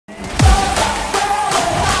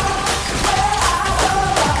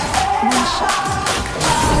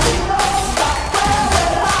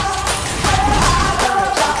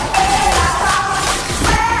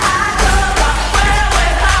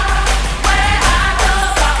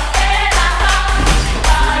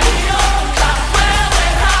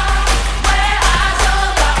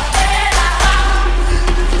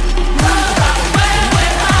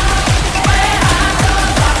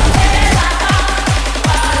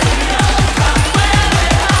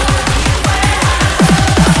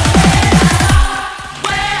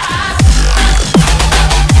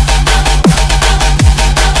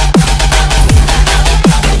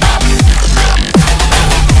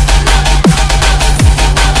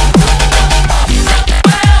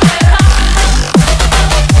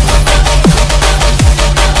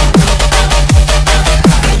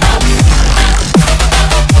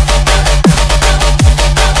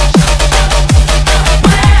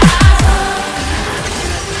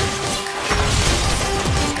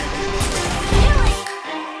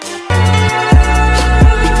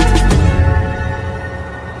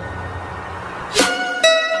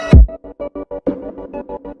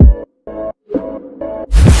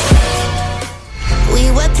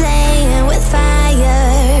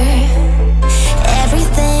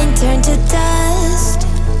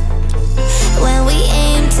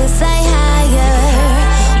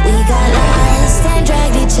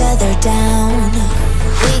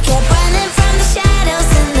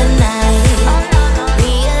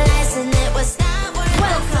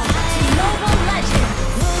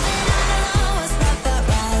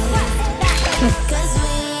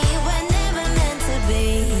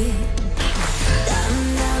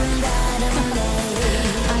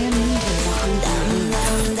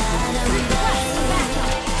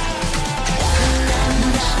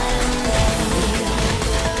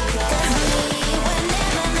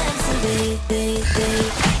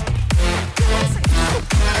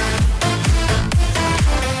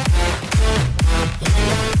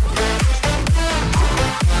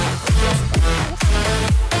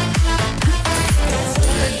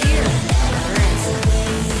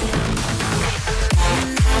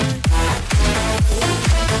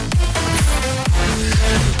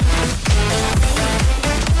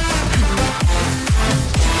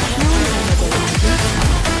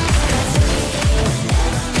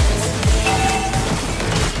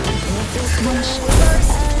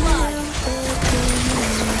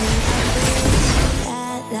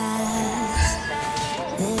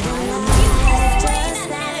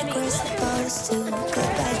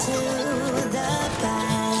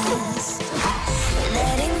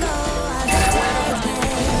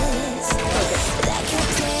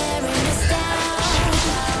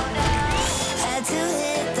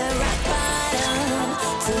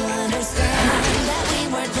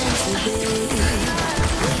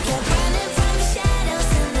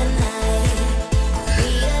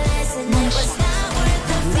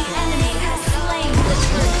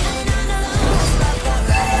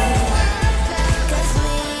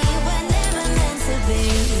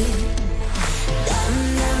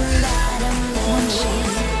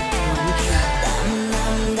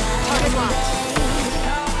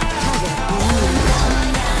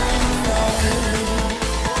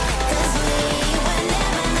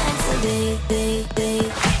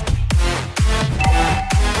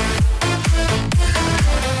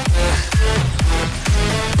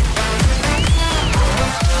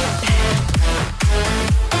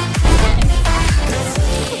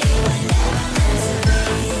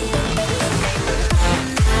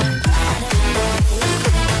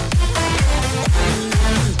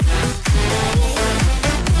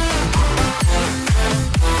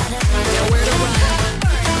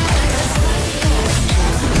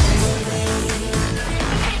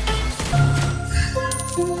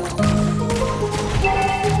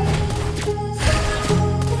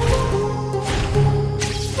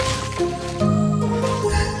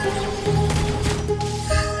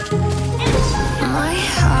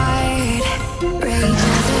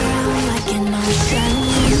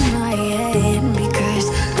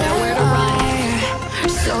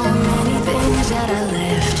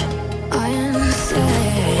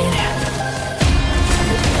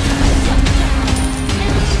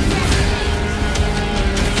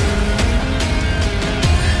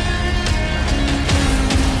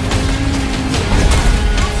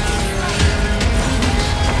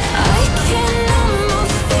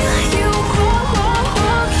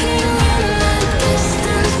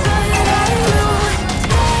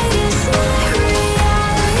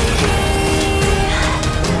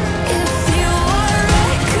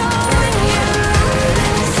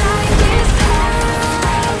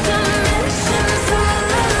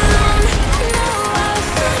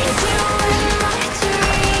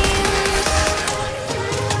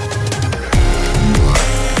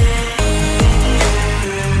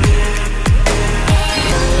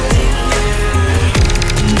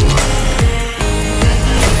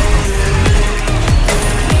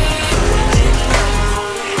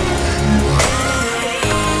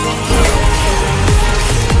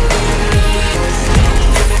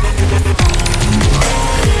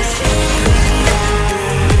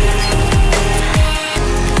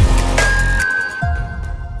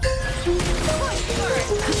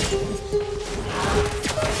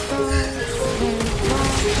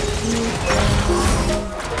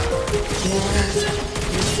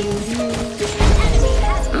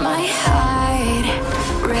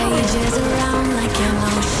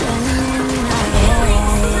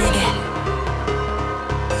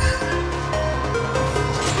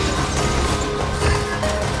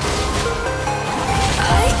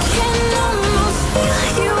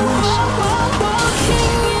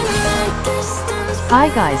Hi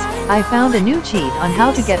guys, I found a new cheat on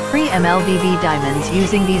how to get free Mlbb diamonds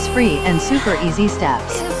using these free and super easy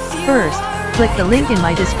steps. First, click the link in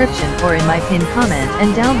my description or in my pinned comment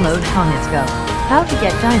and download 𝗤𝗨𝗘𝗦𝗧𝗜𝗢. How to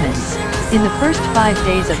get diamonds. In the first 5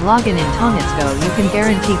 days of login in 𝗤𝗨𝗘𝗦𝗧𝗜𝗢 you can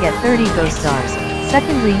guarantee get 30 ghost stars.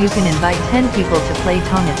 Secondly, you can invite 10 people to play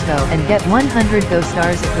𝗤𝗨𝗘𝗦𝗧𝗜𝗢 and get 100 ghost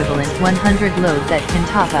stars equivalent 100 load that can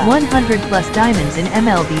top up 100 plus diamonds in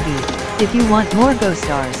Mlbb. If you want more ghost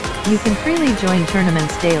stars, you can freely join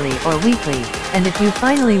tournaments daily or weekly, and if you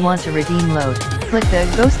finally want to redeem load, click the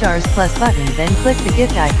Go Stars Plus button, then click the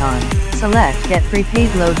gift icon, select Get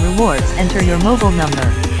Prepaid Load Rewards, enter your mobile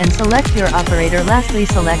number, and select your operator. Lastly,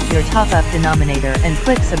 select your top-up denominator and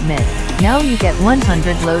click Submit. Now you get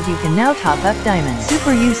 100 load. You can now top up diamonds.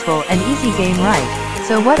 Super useful and easy game, right?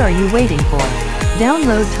 So what are you waiting for?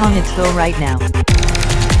 Download 𝗤𝗨𝗘𝗦𝗧𝗜𝗢 right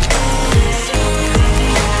now.